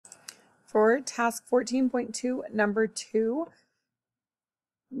For task 14.2, number 2.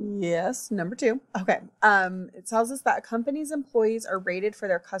 Yes, number 2. Okay. It tells us that a company's employees are rated for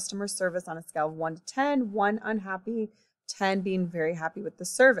their customer service on a scale of 1 to 10, 1 unhappy, 10 being very happy with the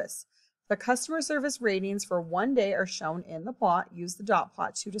service. The customer service ratings for one day are shown in the plot. Use the dot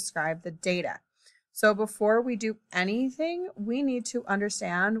plot to describe the data. So before we do anything, we need to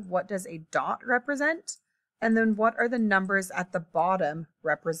understand what does a dot represent, and then what are the numbers at the bottom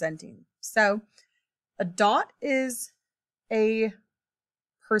representing. So a dot is a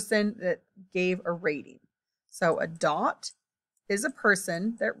person that gave a rating. So a dot is a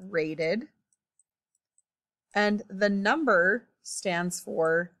person that rated, and the number stands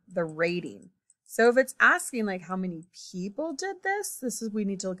for the rating. So if it's asking like how many people did this, we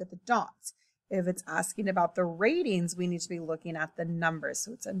need to look at the dots. If it's asking about the ratings, we need to be looking at the numbers.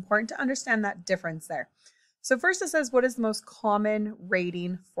 So it's important to understand that difference there. So first it says, what is the most common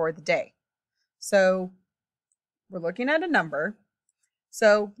rating for the day? So we're looking at a number.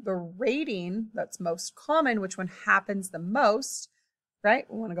 So the rating that's most common, which one happens the most, right?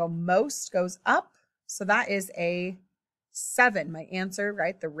 We want to go most goes up. So that is a 7. My answer,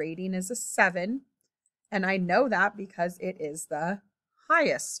 right? The rating is a 7. And I know that because it is the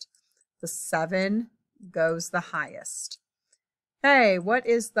highest. The 7 goes the highest. Hey, what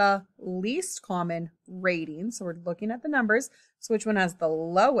is the least common rating? So we're looking at the numbers. So which one has the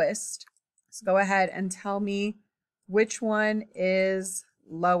lowest? So go ahead and tell me which one is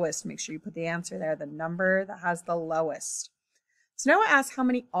lowest. Make sure you put the answer there, the number that has the lowest. So now I ask how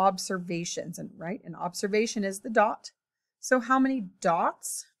many observations, and right, an observation is the dot. So how many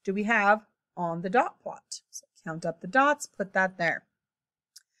dots do we have on the dot plot? So count up the dots, put that there.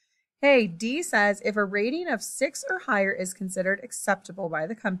 Hey, D says, if a rating of 6 or higher is considered acceptable by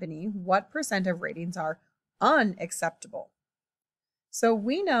the company, what % of ratings are unacceptable? So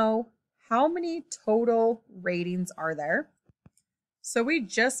we know how many total ratings are there. So we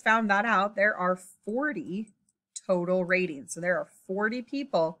just found that out. There are 40 total ratings. So there are 40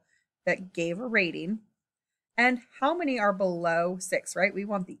 people that gave a rating. And how many are below 6, right? We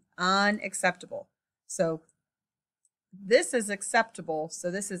want the unacceptable. So this is acceptable,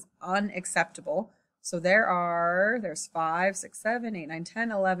 so this is unacceptable. So there's 5, 6, 7, 8, 9,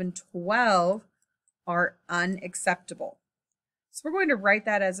 10, 11, 12 are unacceptable. So we're going to write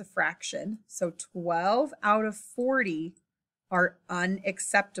that as a fraction. So 12 out of 40 are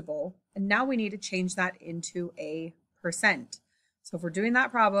unacceptable. And now we need to change that into a %. So if we're doing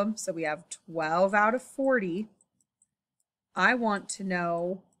that problem, so we have 12 out of 40, I want to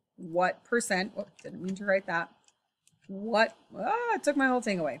know what %, oh, didn't mean to write that. It took my whole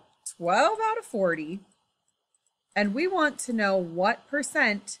thing away. 12 out of 40. And we want to know what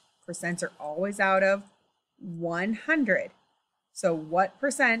 %, percents are always out of 100. So what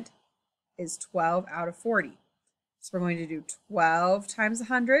 % is 12 out of 40? So we're going to do 12 times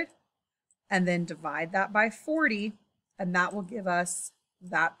 100 and then divide that by 40, and that will give us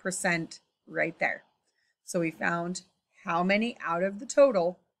that % right there. So we found how many out of the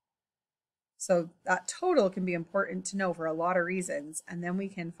total. So that total can be important to know for a lot of reasons, and then we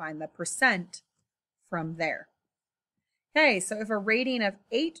can find the % from there. Okay, so if a rating of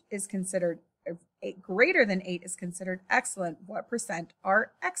 8 is considered, greater than 8 is considered excellent, what %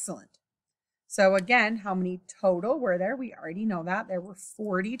 are excellent? So again, how many total were there? We already know that. There were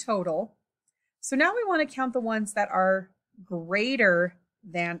 40 total. So now we want to count the ones that are greater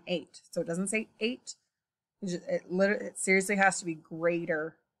than 8. So it doesn't say 8. It seriously has to be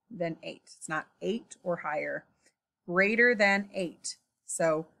greater than 8. It's not 8 or higher. Greater than 8.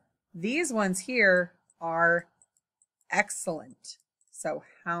 So these ones here are excellent. So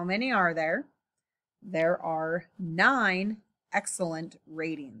how many are there? There are 9 excellent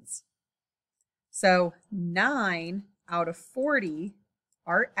ratings. So 9 out of 40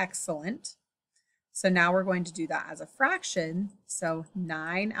 are excellent. So now we're going to do that as a fraction. So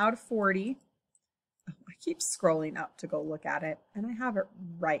 9 out of 40. I keep scrolling up to go look at it, and I have it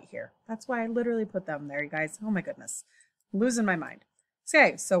right here. That's why I literally put them there, you guys. Oh my goodness. I'm losing my mind.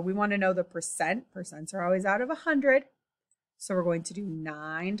 Okay, so we want to know the %. Percents are always out of 100. So we're going to do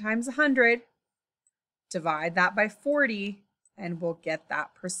 9 times 100, divide that by 40, and we'll get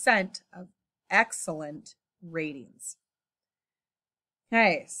that % of excellent ratings.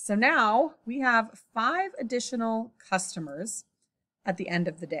 Okay, so now we have 5 additional customers at the end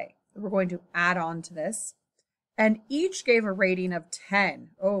of the day. We're going to add on to this, and each gave a rating of 10.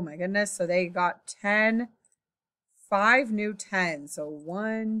 Oh my goodness. So they got 10, 5 new 10. So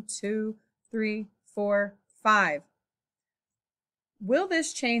 1, 2, 3, 4, 5. Will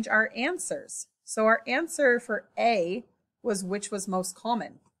this change our answers? So our answer for A was which was most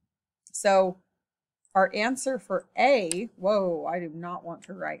common. So our answer for A, whoa, I do not want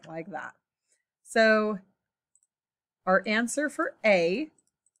to write like that. So our answer for A,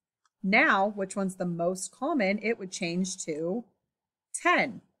 now, which one's the most common, it would change to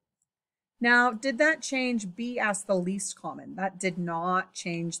 10. Now, did that change B as the least common? That did not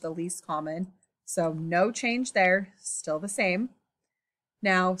change the least common. So no change there, still the same.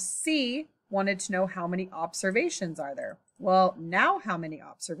 Now, C wanted to know how many observations are there. Well, now how many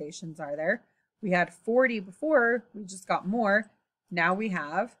observations are there? We had 40 before, we just got more. Now we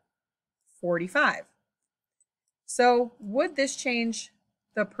have 45. So would this change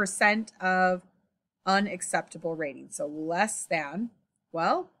the percent of unacceptable rating? So less than,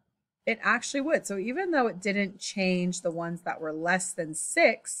 well, it actually would. So even though it didn't change the ones that were less than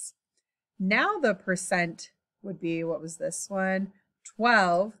 6, now the percent would be, what was this one?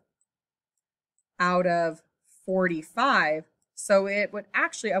 12 out of 45. So it would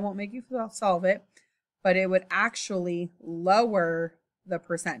actually, I won't make you solve it, but it would actually lower the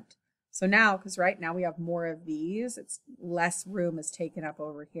percent. So now, because right now we have more of these, it's less room is taken up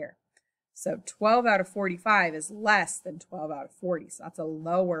over here. So 12 out of 45 is less than 12 out of 40. So that's a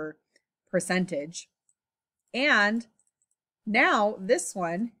lower percentage. And now this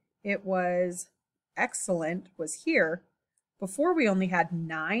one, it was excellent, was here. Before we only had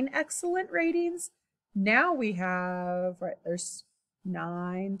 9 excellent ratings. Now we have, right, there's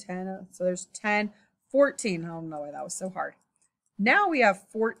 9, 10, so there's 10, 14. I don't know why that was so hard. Now we have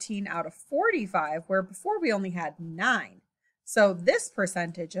 14 out of 45, where before we only had 9. So this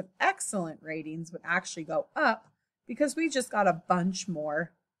percentage of excellent ratings would actually go up because we just got a bunch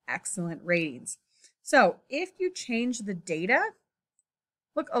more excellent ratings. So if you change the data,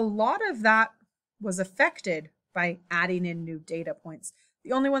 look, a lot of that was affected by adding in new data points.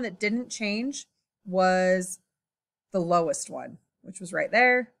 The only one that didn't change was the lowest one, which was right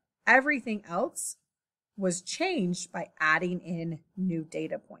there. Everything else was changed by adding in new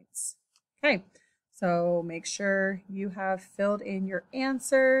data points. Okay, so make sure you have filled in your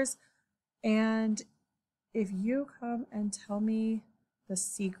answers. And if you come and tell me the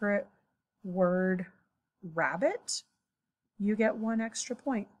secret word rabbit, you get 1 extra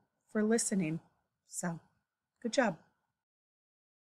point for listening. So good job.